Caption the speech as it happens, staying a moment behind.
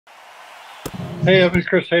Hey, Evan,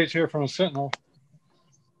 Chris Hayes here from the Sentinel.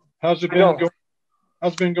 How's it I been know going?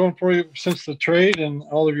 How's it been going for you since the trade and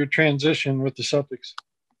all of your transition with the Celtics?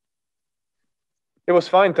 it was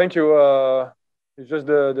fine. Thank you. It's just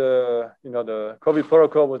the COVID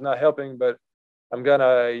protocol was not helping, but I'm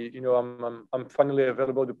gonna I'm finally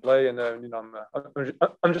available to play, and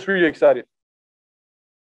I'm just really excited.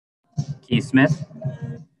 Keith Smith.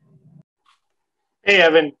 Hey,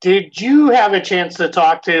 Evan, did you have a chance to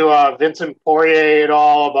talk to Vincent Poirier at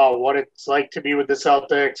all about what it's like to be with the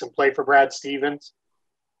Celtics and play for Brad Stevens?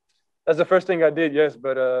 That's the first thing I did, yes,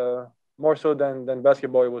 but more so than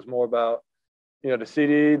basketball, it was more about the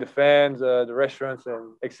city, the fans, the restaurants,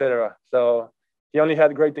 and etc. So he only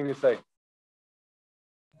had great things to say.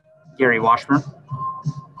 Gary Washburn.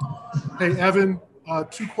 Hey, Evan,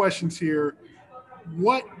 two questions here.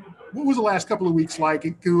 What was the last couple of weeks like?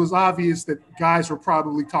 It was obvious that guys were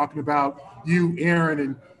probably talking about you, Aaron,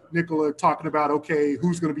 and Nicola talking about, okay,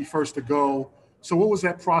 who's going to be first to go. So what was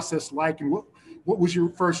that process like, and what was your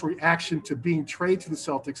first reaction to being traded to the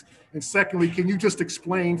Celtics? And secondly, can you just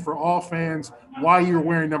explain for all fans why you're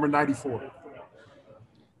wearing number 94?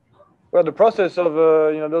 Well, the process of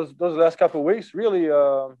those last couple of weeks, really,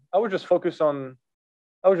 I was just focused on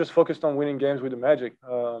winning games with the Magic.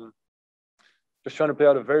 Just trying to play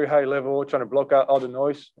at a very high level, trying to block out all the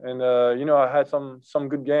noise. And I had some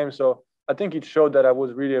good games, so I think it showed that I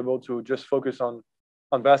was really able to just focus on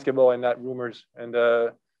basketball and not rumors. And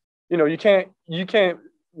you can't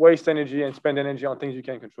waste energy and spend energy on things you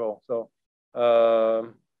can't control. So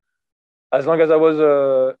as long as I was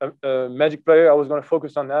a Magic player, I was going to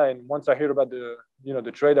focus on that. And once I heard about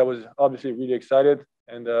the trade, I was obviously really excited.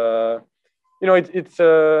 And it's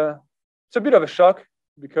a bit of a shock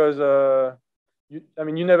because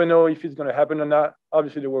you never know if it's going to happen or not.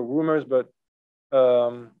 Obviously, there were rumors, but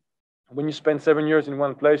when you spend 7 years in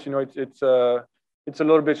one place, it's a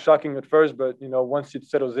little bit shocking at first. But once it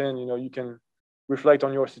settles in, you can reflect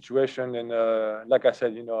on your situation. And like I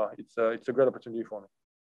said, it's a great opportunity for me.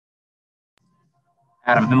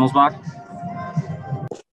 Adam Himmelsbach.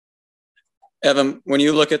 Evan, when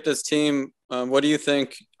you look at this team, what do you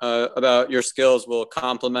think about your skills will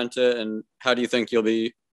complement it, and how do you think you'll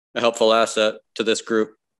be a helpful asset to this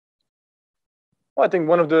group? Well, I think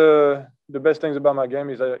one of the best things about my game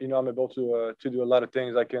is that I'm able to do a lot of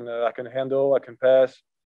things. I can handle, I can pass.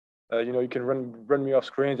 You can run me off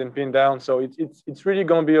screens and pin down. So it's really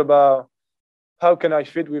going to be about how can I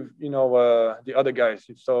fit with the other guys.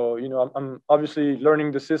 So I'm obviously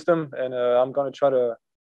learning the system, and I'm going to try to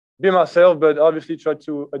be myself, but obviously try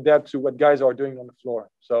to adapt to what guys are doing on the floor.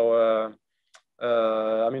 So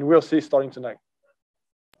we'll see starting tonight.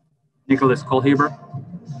 Nicholas Kohlheber.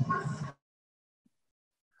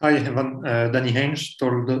 Hi, Evan. Danny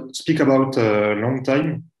Ainge speak about a long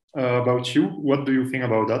time about you. What do you think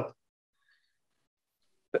about that?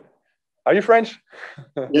 Are you French?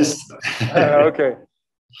 Yes. Okay.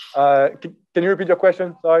 Can you repeat your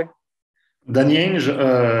question? Sorry. Danny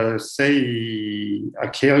Ainge say, I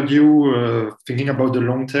heard you thinking about the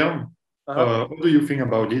long term. What do you think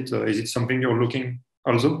about it? Is it something you're looking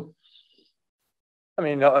also?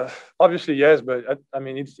 Obviously yes, but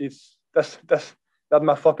that's not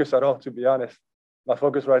my focus at all. To be honest, my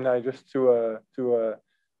focus right now is just to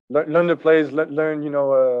learn the plays, learn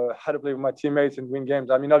how to play with my teammates and win games.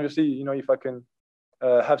 Obviously, if I can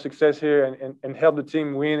have success here and help the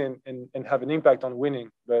team win and have an impact on winning,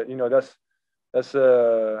 but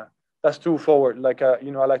that's too forward. Like I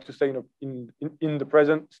like to stay in the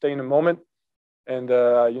present, stay in the moment, and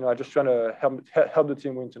I just trying to help the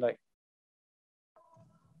team win tonight.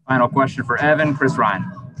 Final question for Evan, Chris Ryan.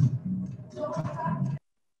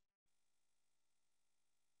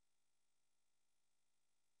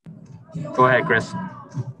 Go ahead, Chris.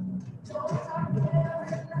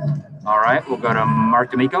 All right, we'll go to Mark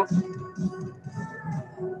D'Amico.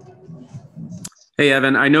 Hey,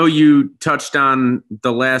 Evan, I know you touched on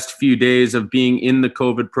the last few days of being in the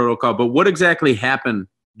COVID protocol, but what exactly happened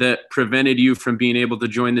that prevented you from being able to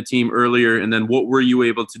join the team earlier? And then what were you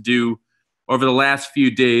able to do over the last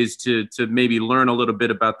few days to maybe learn a little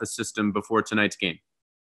bit about the system before tonight's game?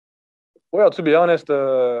 Well, to be honest,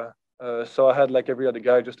 so I had, like every other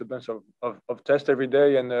guy, just a bunch of tests every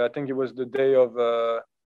day. And I think it was the day of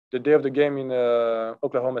the game in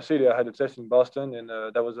Oklahoma City. I had a test in Boston, and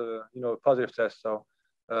that was a positive test. So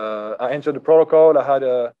I entered the protocol. I had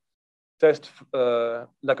a test,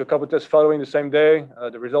 like a couple of tests following the same day.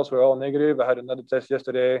 The results were all negative. I had another test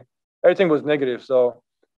yesterday. Everything was negative. So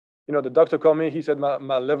the doctor called me. He said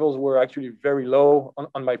my levels were actually very low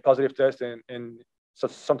on my positive test, and so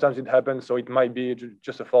sometimes it happens. So it might be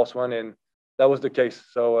just a false one, and that was the case.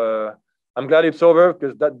 So I'm glad it's over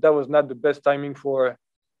because that was not the best timing for,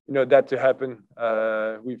 that to happen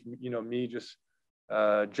with, me just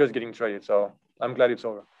getting traded. So I'm glad it's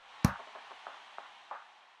over.